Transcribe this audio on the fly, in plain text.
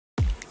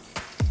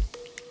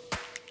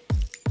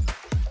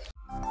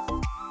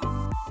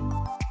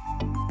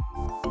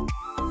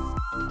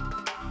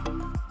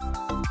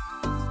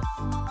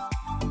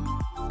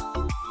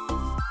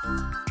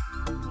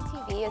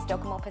is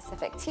DOCOMO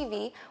Pacific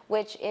TV,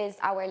 which is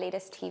our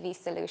latest TV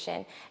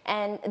solution.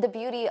 And the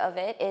beauty of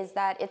it is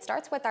that it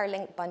starts with our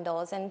link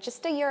bundles. And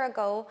just a year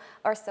ago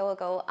or so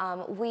ago,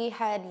 we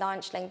had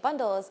launched link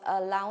bundles,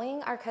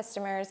 allowing our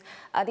customers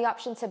the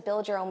option to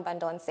build your own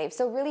bundle and save.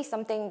 So really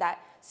something that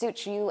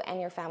suits you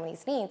and your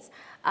family's needs.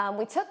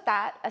 We took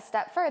that a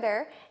step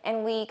further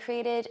and we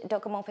created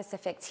DOCOMO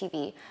Pacific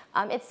TV.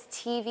 It's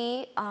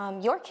TV,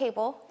 your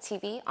cable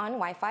TV on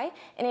Wi-Fi,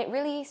 and it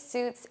really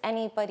suits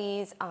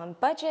anybody's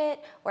budget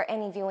or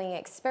any viewing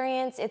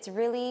experience. It's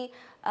really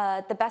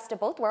the best of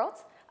both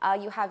worlds.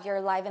 You have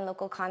your live and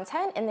local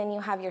content, and then you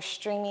have your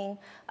streaming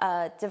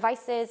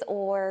devices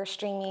or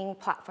streaming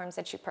platforms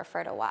that you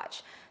prefer to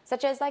watch,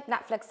 such as like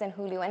Netflix and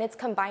Hulu, and it's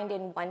combined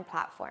in one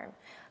platform.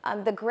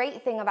 The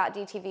great thing about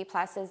DTV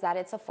Plus is that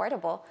it's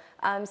affordable.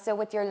 So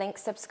with your link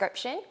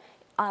subscription,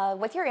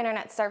 with your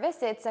internet service,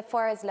 it's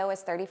for as low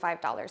as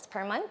 $35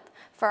 per month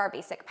for our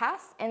basic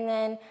pass, and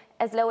then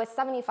as low as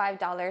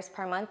 $75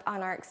 per month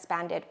on our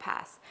expanded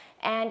pass.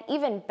 And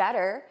even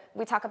better,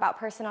 we talk about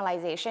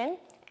personalization,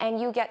 and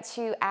you get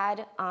to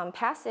add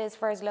passes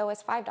for as low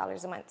as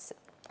 $5 a month.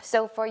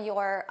 So for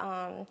your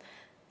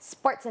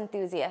sports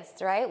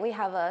enthusiasts, right? We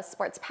have a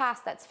sports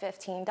pass that's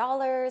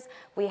 $15.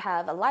 We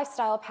have a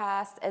lifestyle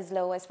pass as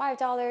low as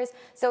 $5.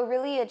 So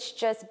really it's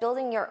just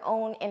building your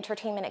own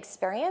entertainment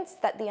experience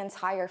that the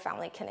entire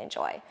family can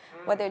enjoy.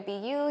 Whether it be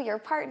you, your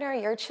partner,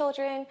 your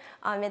children,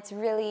 it's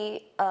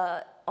really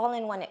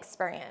all-in-one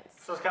experience.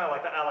 So it's kind of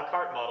like the a la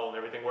carte model and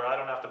everything, where I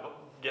don't have to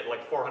get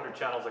like 400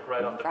 channels like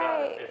right off the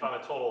bat if I'm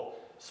a total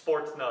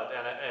sports nut,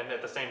 and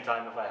at the same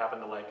time if I happen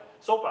to like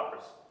soap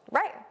operas.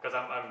 Right. Because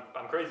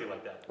I'm crazy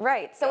like that.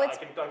 Right. So I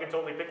can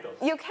totally pick those.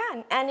 You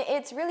can, and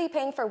it's really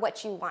paying for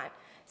what you want.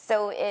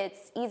 So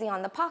it's easy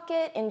on the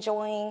pocket,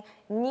 enjoying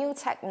new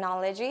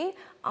technology,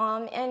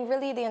 and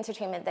really the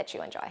entertainment that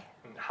you enjoy.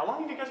 How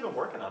long have you guys been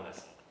working on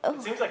this?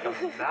 It seems like a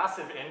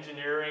massive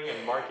engineering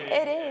and marketing.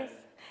 It is.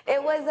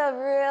 It was a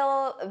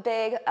real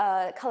big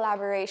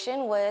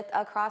collaboration with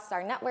across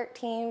our network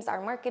teams,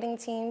 our marketing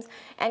teams,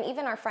 and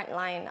even our front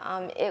line.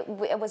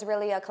 It was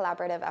really a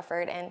collaborative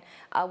effort, and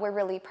we're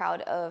really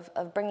proud of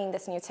bringing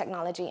this new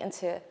technology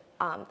into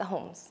the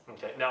homes.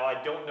 Okay. Now,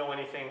 I don't know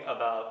anything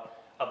about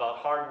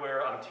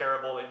hardware. I'm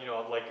terrible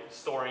at, like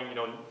storing,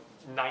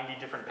 90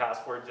 different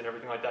passwords and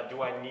everything like that.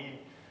 Do I need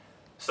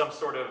some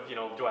sort of,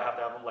 do I have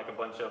to have like a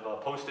bunch of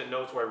post-it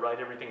notes where I write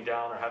everything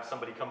down, or have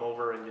somebody come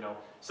over and,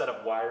 set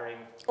up wiring?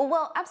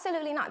 Well,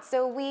 absolutely not.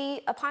 So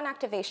upon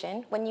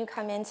activation, when you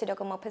come into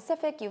DOCOMO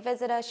Pacific, you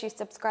visit us, you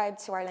subscribe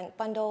to our link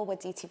bundle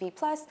with DTV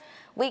Plus,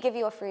 we give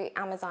you a free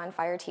Amazon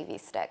Fire TV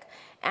stick.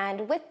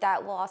 And with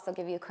that, we'll also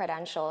give you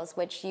credentials,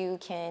 which you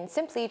can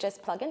simply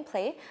just plug and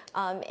play.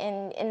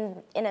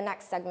 In the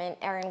next segment,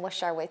 Aaron will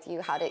share with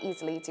you how to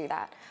easily do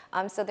that.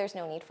 So there's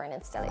no need for an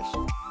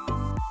installation.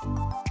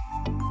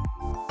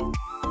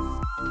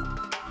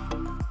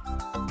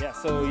 Yeah,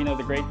 so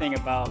the great thing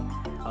about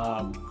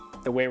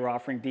the way we're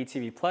offering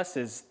DTV Plus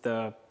is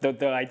the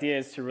idea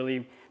is to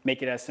really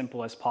make it as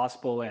simple as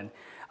possible and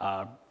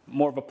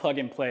more of a plug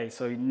and play.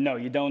 So no,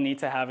 you don't need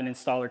to have an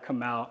installer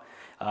come out,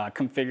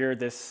 configure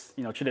this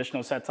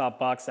traditional set-top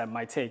box that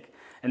might take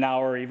an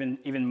hour or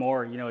even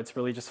more. It's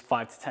really just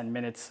 5 to 10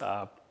 minutes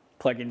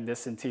plugging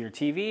this into your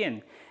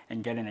TV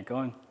and getting it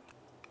going.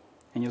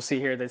 And you'll see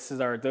here, this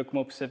is our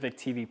DOCOMO Pacific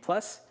TV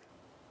Plus.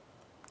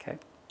 Okay,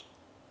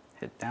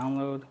 hit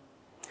download.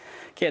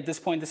 Okay, at this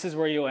point, this is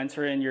where you'll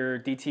enter in your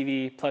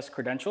DTV Plus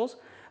credentials,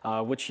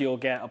 which you'll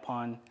get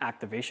upon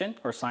activation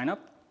or sign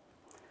up.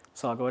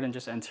 So I'll go ahead and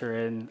just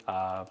enter in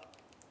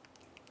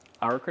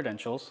our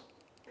credentials.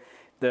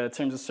 The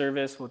terms of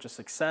service we'll just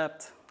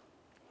accept.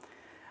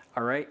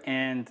 All right,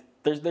 and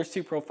there's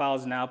 2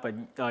 profiles now, but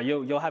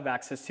you'll have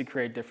access to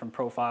create different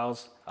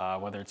profiles,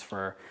 whether it's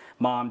for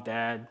mom,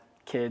 dad,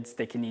 kids.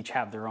 They can each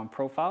have their own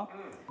profile.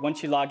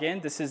 Once you log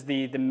in, this is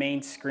the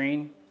main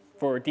screen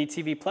for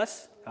DTV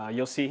Plus.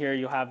 You'll see here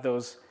you'll have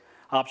those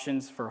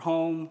options for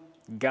home,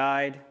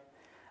 guide,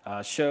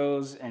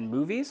 shows, and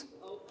movies.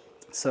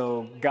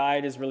 So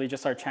guide is really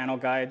just our channel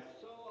guide.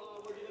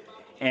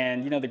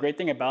 And the great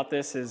thing about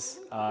this is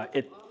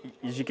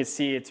as you can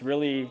see, it's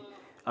really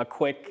a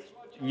quick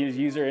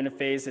user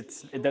interface.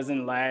 It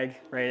doesn't lag,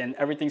 right? And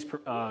everything's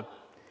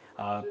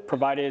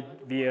provided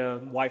via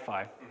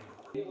Wi-Fi.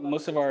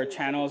 Most of our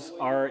channels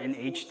are in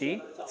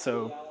HD.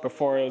 So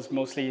before it was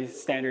mostly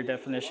standard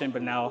definition,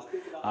 but now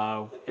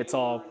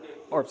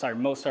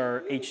most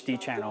are HD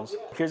channels.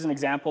 Here's an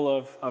example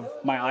of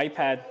my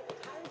iPad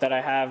that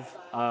I have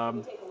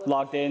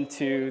logged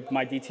into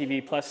my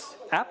DTV Plus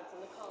app.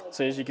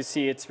 So as you can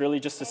see, it's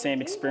really just the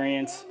same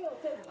experience.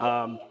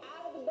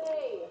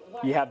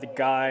 You have the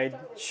guide,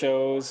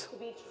 shows,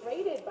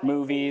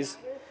 movies.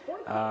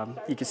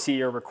 You can see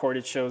your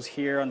recorded shows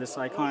here on this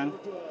icon.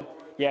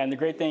 Yeah, and the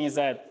great thing is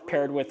that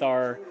paired with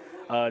our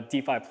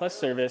D5 Plus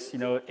service,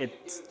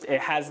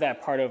 it has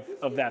that part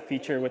of that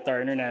feature with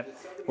our internet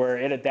where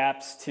it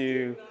adapts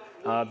to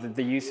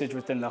the usage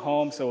within the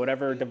home. So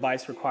whatever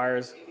device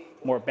requires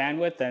more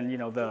bandwidth, then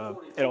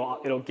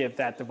it'll give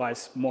that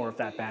device more of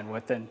that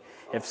bandwidth. And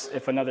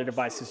if another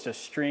device is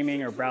just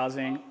streaming or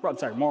browsing,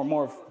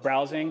 more of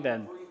browsing,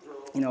 then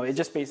it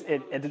just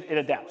it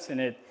adapts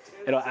and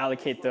it'll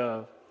allocate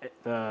the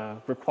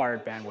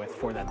required bandwidth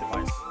for that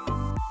device.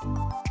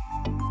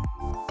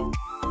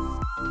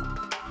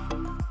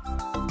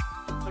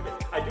 Okay,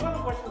 I do have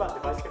a question about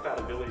device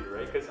compatibility,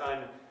 right? Because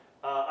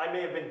I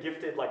may have been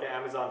gifted like an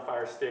Amazon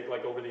Fire Stick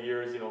like over the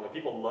years, like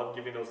people love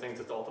giving those things,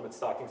 it's the ultimate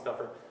stocking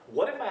stuffer.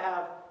 What if I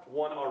have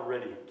one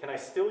already? Can I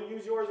still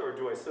use yours, or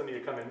do I still need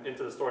to come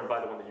into the store and buy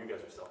the one that you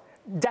guys are selling?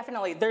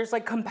 Definitely. There's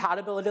like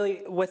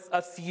compatibility with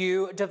a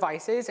few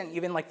devices and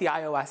even like the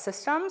iOS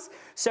systems.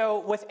 So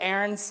with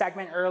Aaron's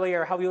segment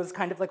earlier, how he was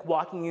kind of like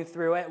walking you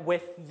through it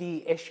with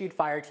the issued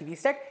Fire TV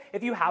Stick,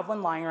 if you have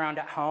one lying around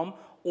at home,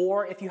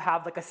 or if you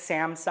have like a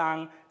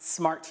Samsung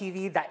smart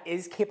TV that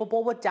is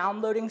capable with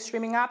downloading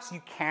streaming apps,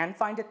 you can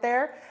find it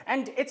there.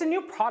 And it's a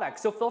new product,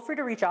 so feel free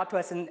to reach out to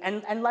us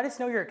and let us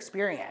know your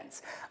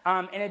experience.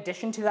 In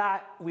addition to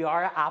that, we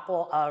are an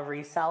Apple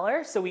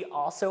reseller, so we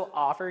also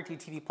offer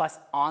DTV Plus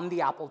on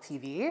the Apple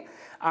TV.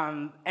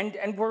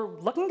 And we're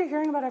looking to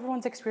hearing about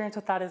everyone's experience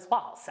with that as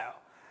well. So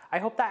I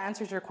hope that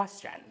answers your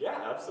question. Yeah,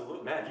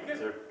 absolutely. Man,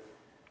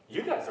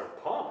 you guys are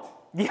pumped.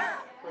 Yeah,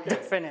 okay.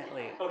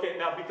 Definitely. Okay,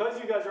 now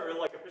because you guys are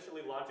like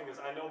officially launching this,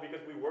 I know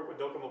because we work with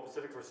DOCOMO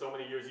Pacific for so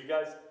many years, you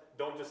guys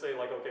don't just say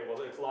like, okay,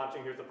 well it's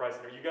launching, here's the price.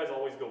 You guys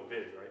always go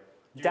big, right?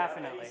 Do you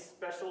Definitely. have any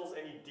specials,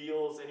 any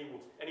deals,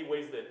 any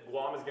ways that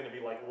Guam is going to be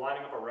like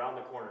lining up around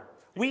the corner?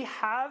 We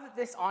have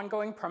this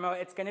ongoing promo.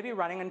 It's going to be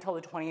running until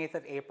the 28th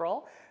of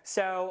April.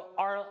 So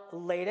our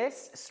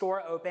latest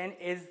store open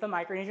is the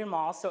Micronesian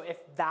Mall. So if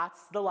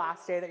that's the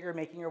last day that you're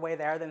making your way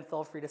there, then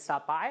feel free to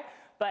stop by.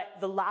 But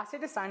the last day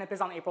to sign up is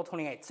on April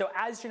 28th. So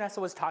as Janessa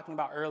was talking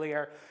about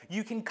earlier,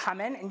 you can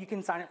come in and you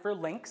can sign up for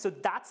Link. So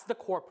that's the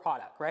core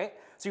product, right?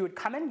 So you would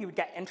come in, you would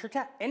get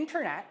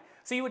internet.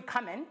 So you would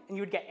come in and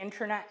you would get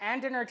internet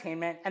and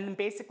entertainment, and then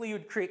basically you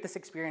would create this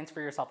experience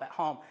for yourself at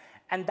home.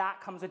 And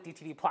that comes with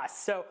DTV Plus.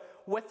 So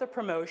with the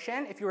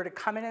promotion, if you were to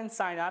come in and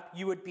sign up,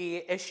 you would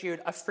be issued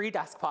a free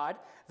desk pod.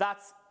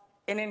 That's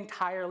an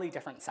entirely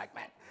different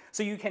segment.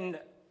 So you can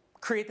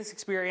create this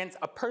experience,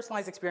 a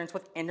personalized experience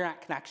with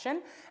internet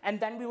connection,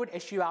 and then we would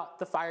issue out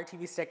the Fire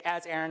TV Stick,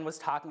 as Aaron was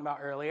talking about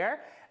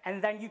earlier,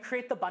 and then you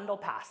create the bundle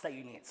pass that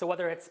you need. So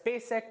whether it's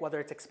basic, whether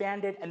it's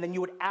expanded, and then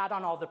you would add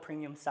on all the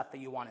premium stuff that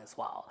you want as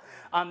well.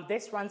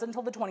 This runs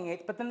until the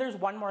 28th, but then there's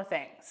one more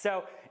thing.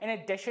 So in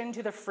addition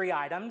to the free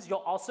items,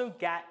 you'll also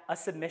get a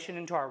submission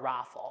into our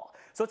raffle.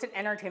 So it's an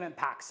entertainment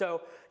pack.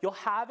 So you'll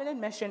have an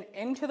admission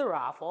into the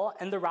raffle,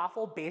 and the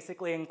raffle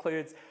basically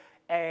includes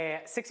a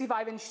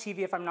 65-inch TV,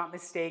 if I'm not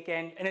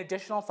mistaken, an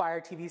additional Fire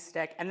TV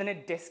Stick, and then a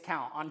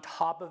discount on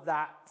top of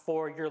that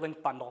for your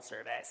Link bundle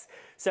service.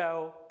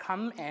 So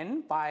come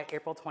in by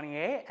April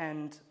 28,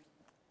 and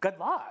good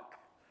luck.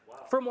 Wow.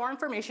 For more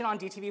information on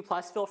DTV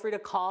Plus, feel free to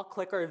call,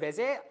 click, or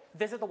visit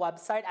the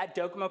website at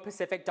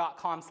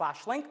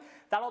docomopacific.com/link.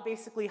 That'll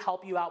basically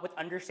help you out with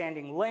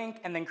understanding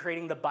Link and then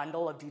creating the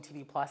bundle of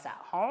DTV Plus at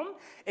home.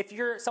 If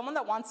you're someone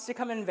that wants to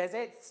come and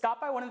visit, stop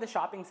by one of the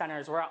shopping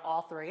centers. We're at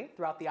all three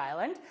throughout the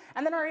island.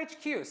 And then our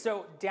HQ.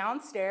 So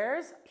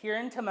downstairs here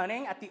in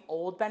Tamuning at the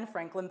old Ben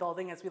Franklin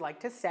building, as we like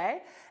to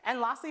say.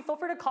 And lastly, feel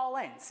free to call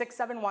in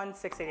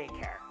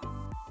 671-688-CARE.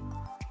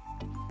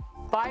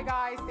 Bye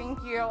guys,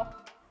 thank you.